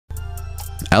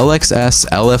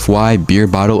Lxslfy beer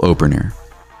bottle opener.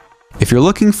 If you're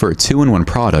looking for a 2-in-1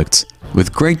 product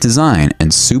with great design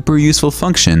and super useful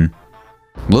function,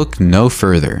 look no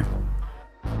further.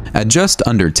 At just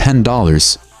under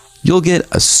 $10, you'll get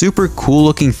a super cool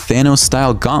looking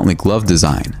Thanos-style gauntlet glove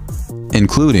design,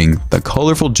 including the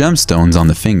colorful gemstones on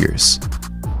the fingers.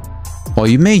 While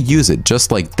you may use it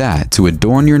just like that to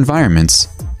adorn your environments,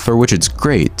 for which it's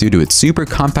great due to its super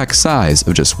compact size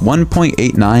of just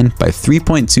 1.89 by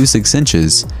 3.26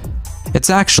 inches,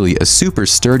 it's actually a super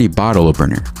sturdy bottle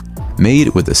opener, made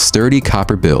with a sturdy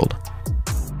copper build.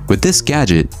 With this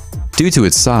gadget, due to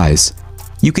its size,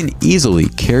 you can easily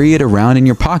carry it around in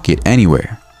your pocket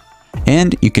anywhere,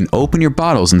 and you can open your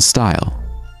bottles in style,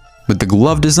 with the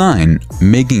glove design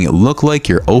making it look like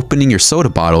you're opening your soda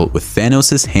bottle with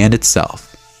Thanos' hand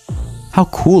itself. How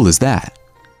cool is that?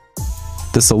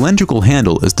 The cylindrical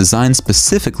handle is designed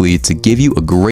specifically to give you a great